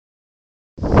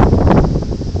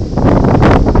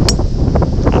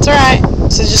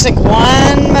So just think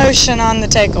one motion on the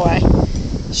takeaway.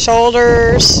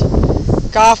 Shoulders,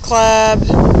 golf club,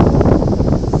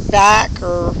 back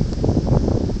or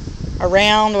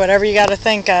around, whatever you got to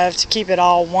think of to keep it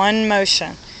all one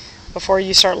motion before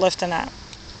you start lifting up.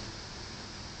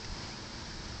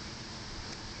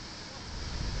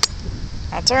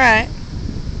 That's all right.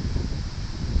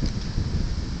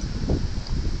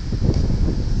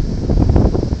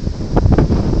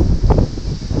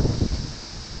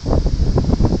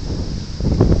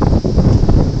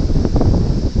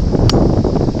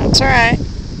 That's all right.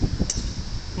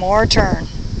 More turn,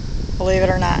 believe it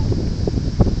or not.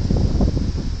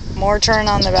 More turn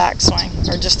on the backswing,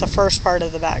 or just the first part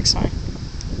of the backswing.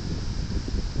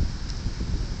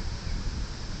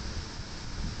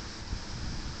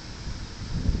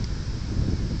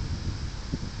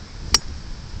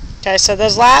 Okay, so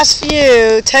those last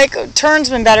few turns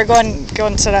been better. Go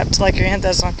and sit up to like you're gonna hit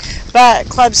this one, but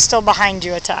club's still behind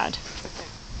you a tad,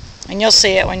 and you'll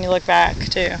see it when you look back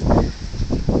too.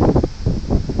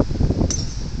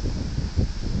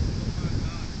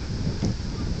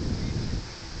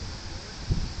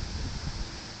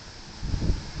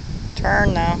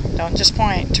 Turn though, don't just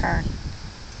point, turn.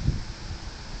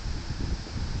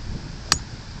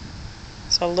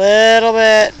 So a little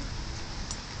bit,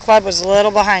 club was a little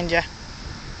behind you.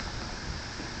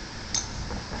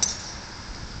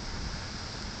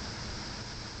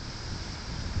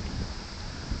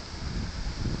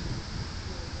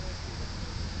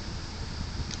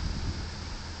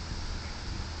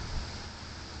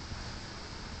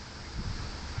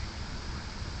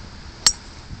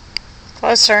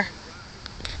 Closer.